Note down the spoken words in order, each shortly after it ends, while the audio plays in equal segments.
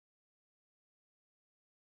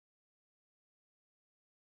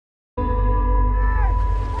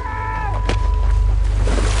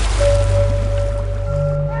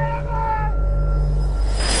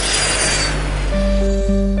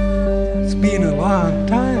been a long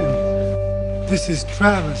time. This is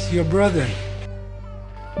Travis, your brother.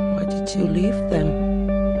 Why did you leave them?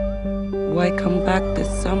 Why come back this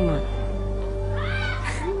summer?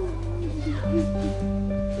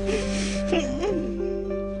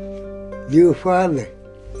 Your father.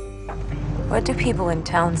 What do people in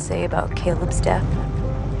town say about Caleb's death?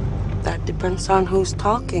 That depends on who's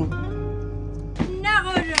talking.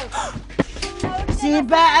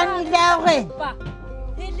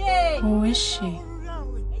 Who is she?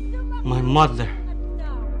 My mother.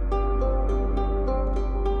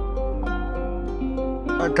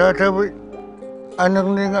 Tatabi, anak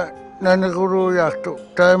ni nga nanaguluyak to.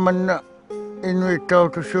 Tayo man na inuit tao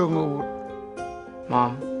to sungo.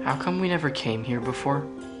 Mom, how come we never came here before?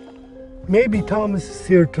 Maybe Thomas is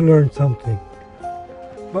here to learn something.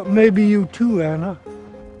 But maybe you too, Anna.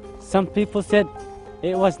 Some people said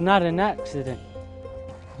it was not an accident,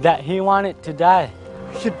 that he wanted to die.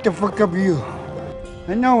 Shut the fuck up, you.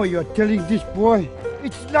 I know what you're telling this boy.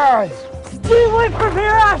 It's lies. Stay away from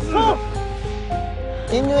here, asshole!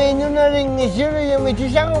 Inu na rin ni Siro yung may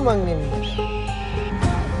tisang umangin.